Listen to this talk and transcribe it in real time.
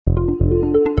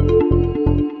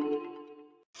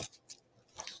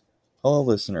Hello,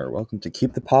 listener. Welcome to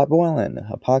Keep the Pot Boiling,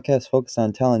 a podcast focused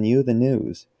on telling you the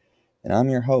news. And I'm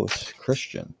your host,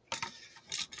 Christian.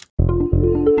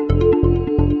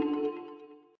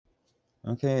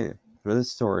 Okay, for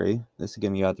this story, this is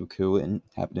going to be about the coup that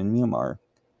happened in Myanmar.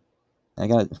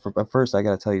 But first, I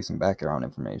got to tell you some background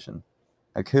information.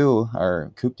 A coup,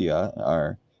 or coup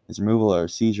d'etat, is removal or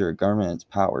seizure of government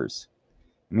powers.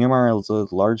 Myanmar is a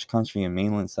large country in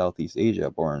mainland Southeast Asia,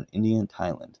 born India and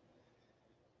Thailand.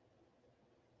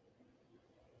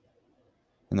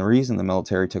 And the reason the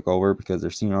military took over because their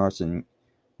senior officer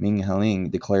Ming Heling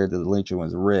declared that the election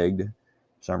was rigged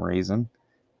for some reason.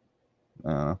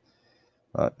 But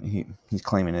he's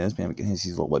claiming it is because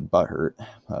he's a little bit butthurt.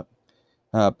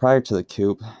 But prior to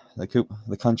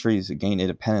the country's gained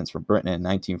independence from Britain in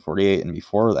 1948, and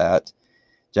before that,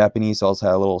 Japanese also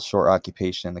had a little short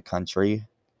occupation in the country.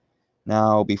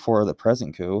 Now, before the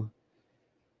present coup,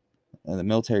 the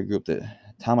military group, the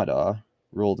Tamada,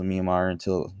 ruled in Myanmar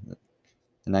until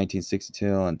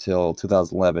 1962 until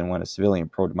 2011, when a civilian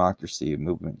pro-democracy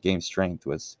movement gained strength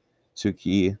with Suu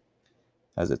Kyi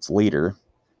as its leader.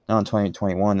 Now in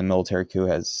 2021, the military coup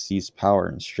has seized power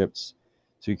and stripped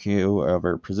Suu Kyi of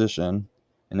her position,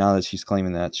 and now that she's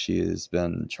claiming that she has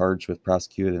been charged with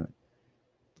prosecuting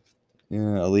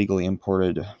illegally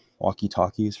imported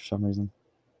walkie-talkies for some reason.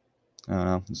 I don't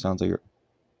know, it sounds like a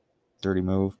dirty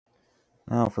move.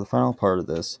 Now for the final part of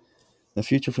this. The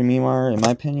future for Myanmar, in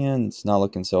my opinion, it's not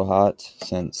looking so hot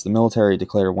since the military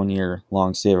declared a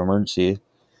 1-year-long state of emergency,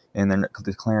 and they're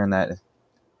declaring that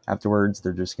afterwards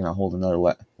they're just going to hold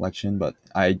another election, but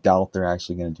I doubt they're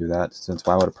actually going to do that, since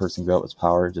why would a person give up his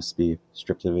power just to be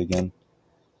stripped of it again?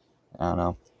 I don't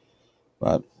know.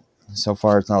 But so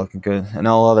far it's not looking good. And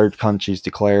all other countries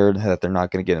declared that they're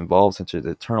not going to get involved since it's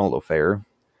an internal affair.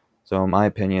 So in my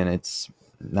opinion, it's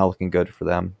not looking good for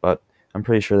them, but I'm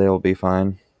pretty sure they will be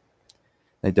fine.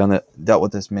 They've dealt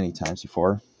with this many times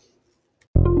before.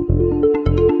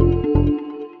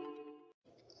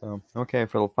 So, okay,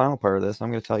 for the final part of this,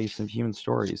 I'm going to tell you some human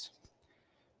stories.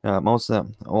 Most of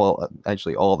them,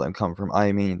 actually all of them come from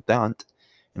I Mean Dant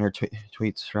and her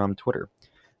tweets from Twitter.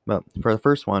 But for the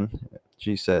first one,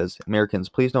 she says, Americans,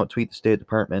 please don't tweet the State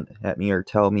Department at me or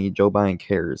tell me Joe Biden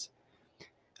cares.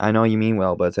 I know you mean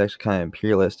well, but it's actually kind of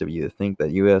imperialist of you to think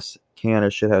that U.S. Canada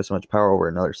should have so much power over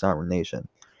another sovereign nation.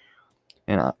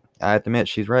 And I have to admit,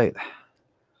 she's right.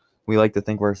 We like to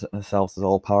think we're ourselves as an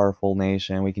all-powerful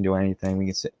nation. We can do anything. We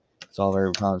can solve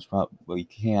every problem, but we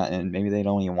can't. And maybe they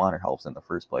don't even want our help in the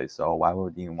first place. So why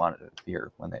would you even want it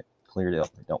here when they clearly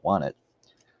don't want it?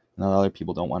 And other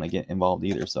people don't want to get involved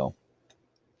either. So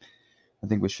I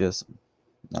think we should just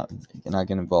not get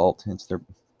involved.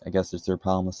 I guess it's their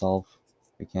problem to solve.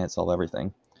 We can't solve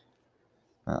everything.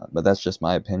 But that's just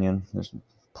my opinion. There's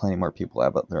plenty more people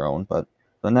have their own. But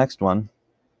the next one,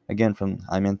 again from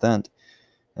I'm Intent,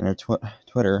 and her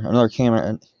Twitter,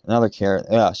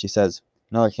 she says,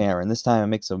 another camera, and this time a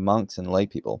mix of monks and lay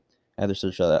people. I had to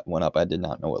search that one up. I did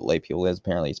not know what lay people is.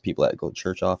 Apparently it's people that go to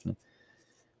church often.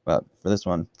 But for this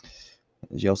one,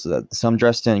 she also said, some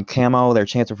dressed in camo, they're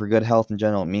chanting for good health in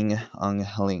General Ming Aung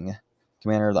Hlaing,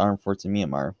 commander of the armed forces in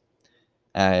Myanmar.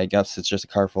 I guess it's just a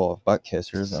car full of butt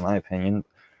kissers, in my opinion.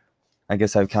 I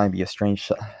guess that would kind of be a strange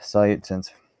sight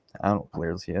since I don't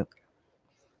clearly see it.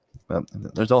 But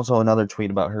there's also another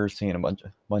tweet about her seeing a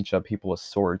bunch of people with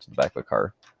swords in the back of a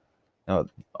car. That would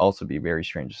also be very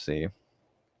strange to see.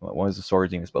 What is the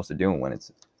swords even supposed to do when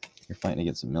you're fighting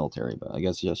against the military? But I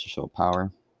guess just to show power.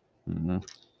 And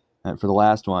for the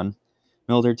last one,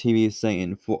 military TV is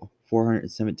saying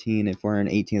 417 and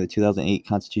 418 of the 2008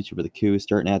 Constitution for the coup,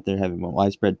 starting out there having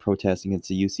widespread protests against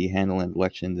the UC handling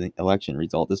the election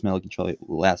result. This may control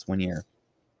will last 1 year.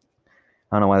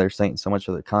 I don't know why they're saying so much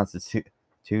of the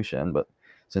Constitution, but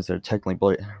since they're technically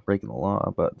breaking the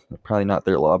law, but probably not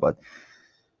their law.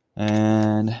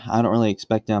 And I don't really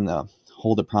expect them to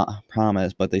hold a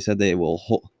promise, but they said they will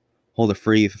hold a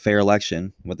free, fair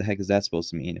election. What the heck is that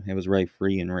supposed to mean? It was very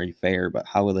free and very fair, but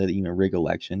how will they even rig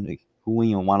election? Like, who would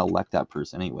even want to elect that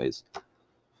person anyways?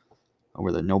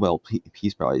 Over the Nobel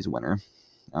Peace Prize winner.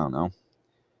 I don't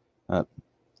know.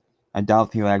 I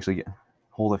doubt he will actually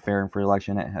hold a fair and free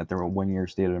election at their 1-year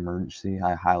state of emergency.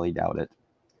 I highly doubt it.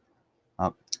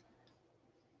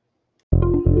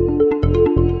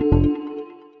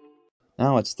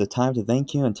 Now it's the time to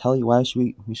thank you and tell you why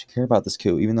we should care about this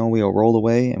coup. Even though we are rolled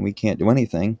away and we can't do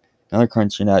anything, another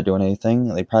country not doing anything,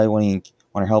 they probably wouldn't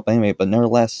want to help anyway, but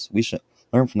nevertheless, we should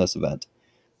learn from this event.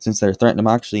 Since they're threatening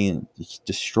democracy and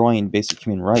destroying basic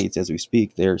human rights as we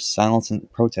speak, they're silencing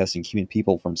protests and keeping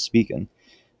people from speaking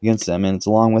against them, and it's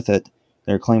along with it,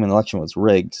 They're claiming the election was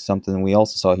rigged, something we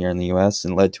also saw here in the U.S.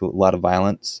 and led to a lot of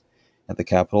violence at the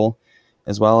Capitol,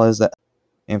 as well as that.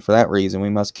 And for that reason, we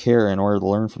must care in order to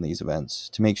learn from these events,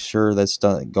 to make sure this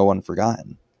doesn't go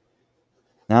unforgotten.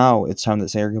 Now it's time to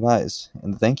say our goodbyes,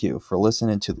 and thank you for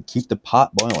listening to Keep the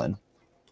Pot Boiling.